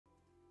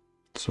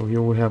So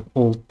here we have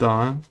old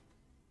dime,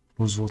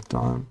 Roosevelt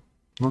dime,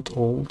 not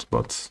old,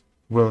 but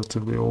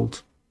relatively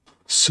old.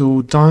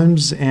 So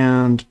dimes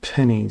and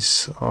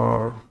pennies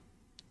are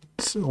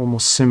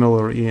almost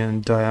similar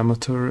in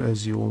diameter,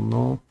 as you all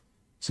know.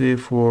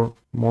 Therefore,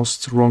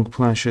 most wrong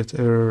planchet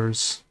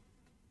errors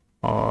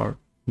are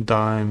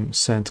dime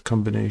cent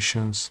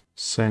combinations,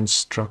 cent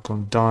struck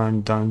on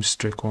dime, dime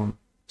struck on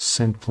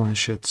cent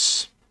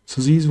planchets.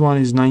 So this one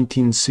is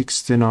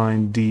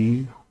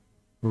 1969D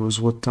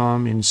Roosevelt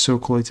dime in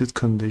circulated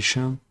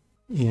condition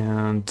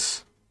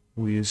and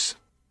with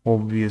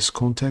obvious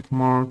contact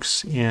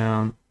marks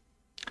and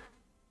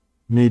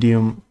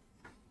medium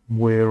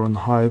wear on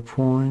high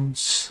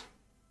points.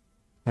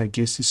 I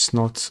guess it's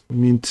not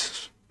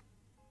mint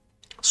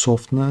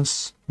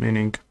softness,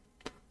 meaning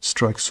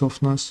strike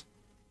softness.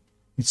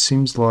 It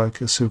seems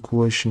like a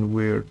circulation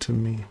wear to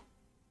me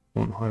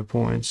on high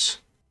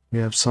points. We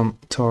have some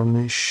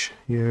tarnish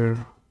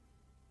here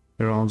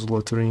around the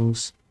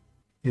letterings.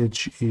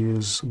 Edge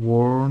is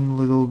worn a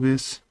little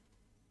bit,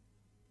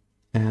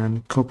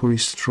 and coppery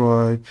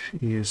stripe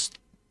is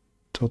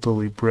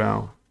totally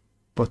brown.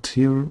 But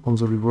here on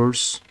the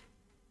reverse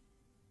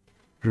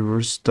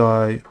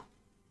die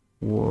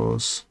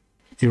was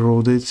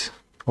eroded,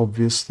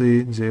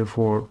 obviously,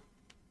 therefore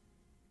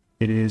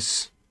it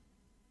is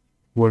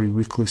very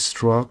weakly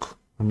struck.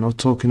 I'm not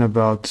talking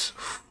about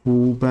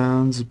full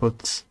bands,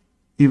 but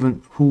even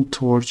full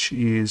torch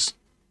is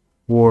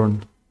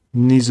worn.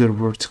 Neither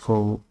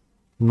vertical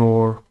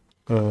nor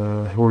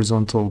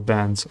horizontal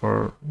bands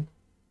are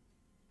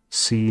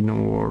seen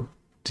or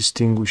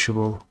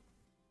distinguishable.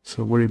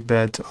 So very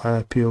bad eye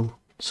appeal.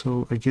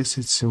 So I guess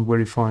it's in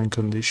very fine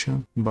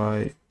condition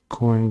by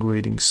COİN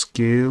grading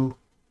scale.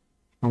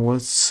 And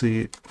let's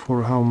see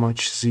for how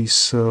much these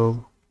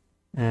sell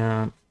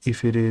and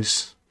if it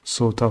is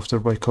sought after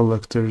by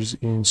collectors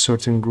in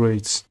certain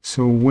grades.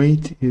 So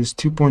weight is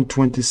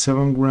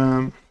 2.27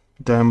 gram,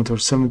 diameter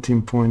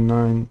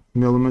 17.9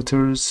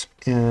 millimeters,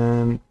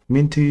 and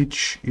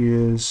mintage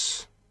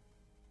is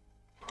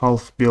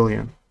 $500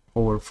 million,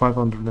 over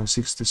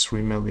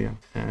 563 million,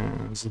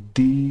 and the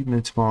D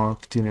mint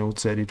mark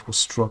denotes that it was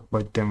struck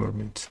by Denver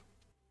Mint.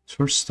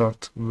 First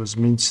start was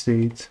mint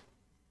state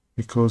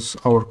because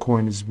our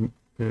coin is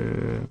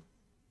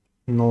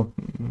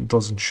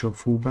doesn't show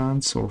full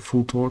bands or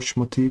full torch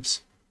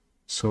motifs,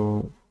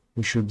 so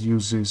we should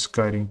use this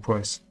guiding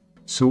price.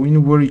 So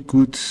in very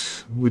good,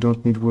 we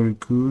don't need very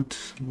good,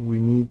 we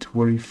need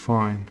very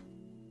fine.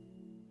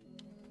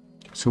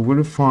 So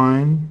very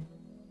fine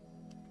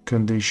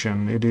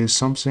condition, it is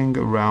something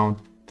around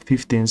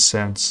 15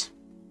 cents.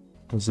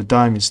 The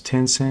dime is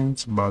 10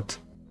 cents, but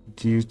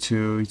due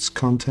to its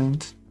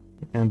content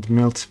and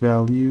melt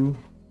value,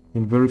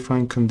 in very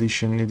fine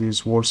condition it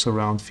is worth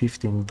around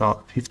 15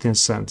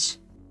 cents.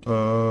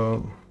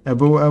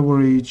 Above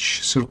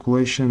average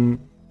circulation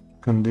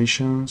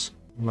conditions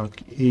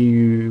like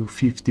AU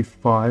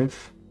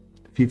 55,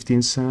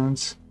 15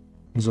 cents.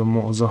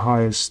 The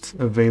highest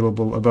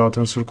available about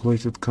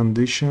uncirculated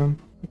condition,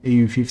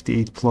 AU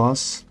 58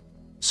 plus,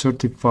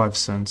 35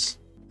 cents.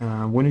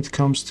 When it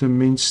comes to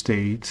mint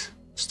state,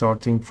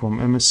 starting from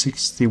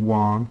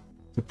MS61,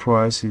 the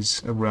price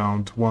is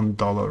around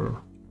 $1.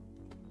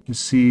 You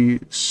see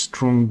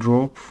strong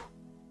drop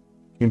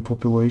in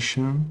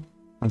population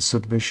and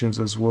submissions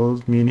as well,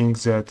 meaning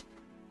that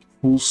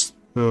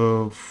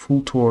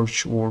full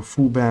torch or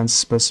full band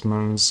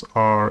specimens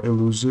are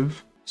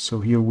elusive.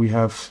 So here we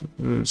have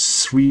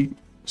 3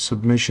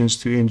 submissions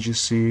to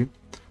NGC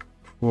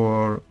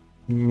for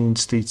mint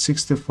state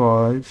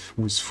 65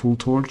 with full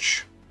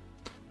torch.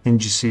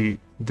 NGC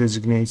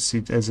designates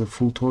it as a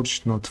full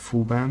torch, not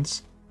full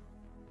bands.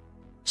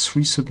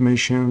 3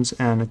 submissions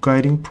and a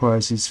guiding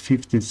price is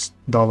 $50.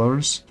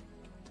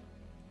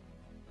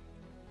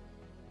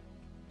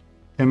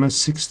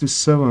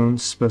 MS67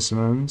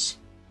 specimens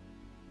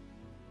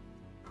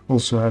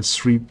also has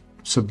 3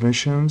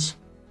 submissions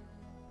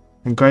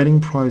and guiding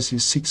price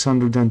is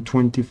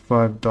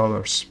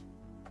 $625.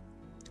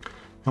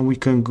 And we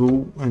can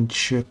go and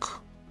check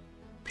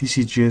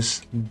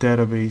PCG's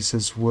database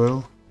as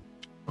well.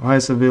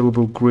 Highest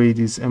available grade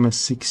is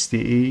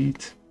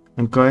MS68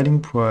 and guiding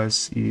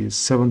price is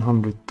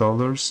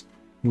 $700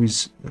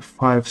 with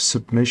 5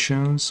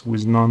 submissions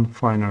with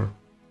non-finer,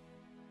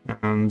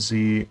 and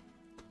the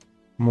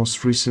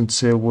most recent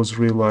sale was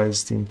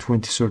realized in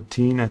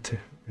 2013 at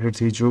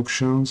Heritage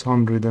Auctions,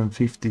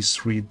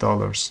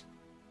 $153.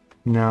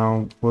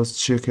 Now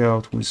let's check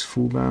out with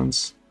full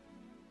bands.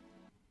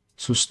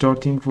 So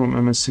starting from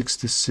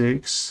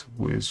MS66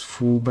 with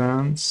full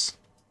bands,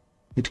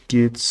 it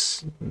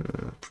gets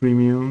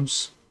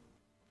premiums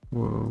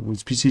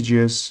with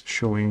PCGS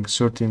showing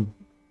certain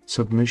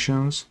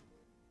submissions.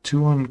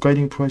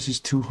 Guiding price is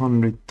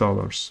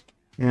 $200,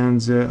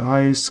 and the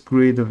highest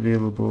grade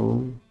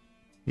available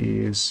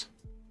is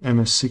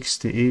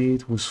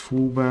MS68 with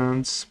full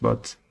bands,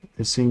 but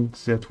I think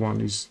that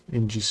one is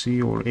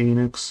NGC or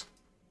ANX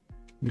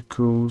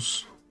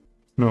because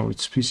no,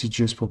 it's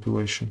PCGS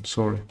population,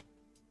 sorry.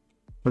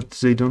 but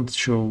they don't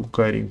show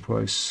guiding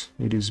price.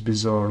 It is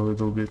bizarre a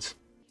little bit.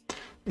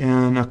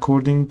 And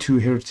according to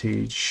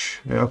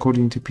Heritage,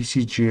 according to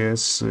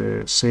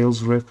PCGS,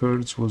 sales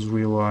records was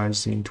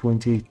realized in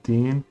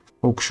 2018,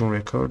 auction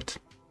record.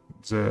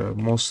 The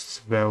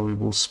most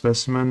valuable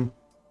specimen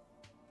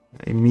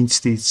in Mint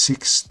State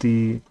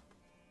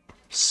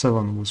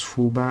 67 was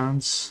full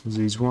bands.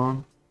 This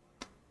one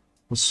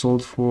was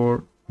sold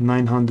for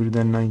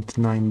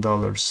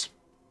 $999,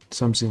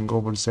 something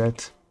over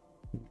that.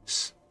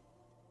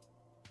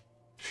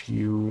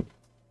 Few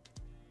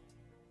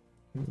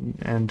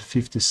and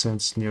 50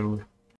 cents nearly.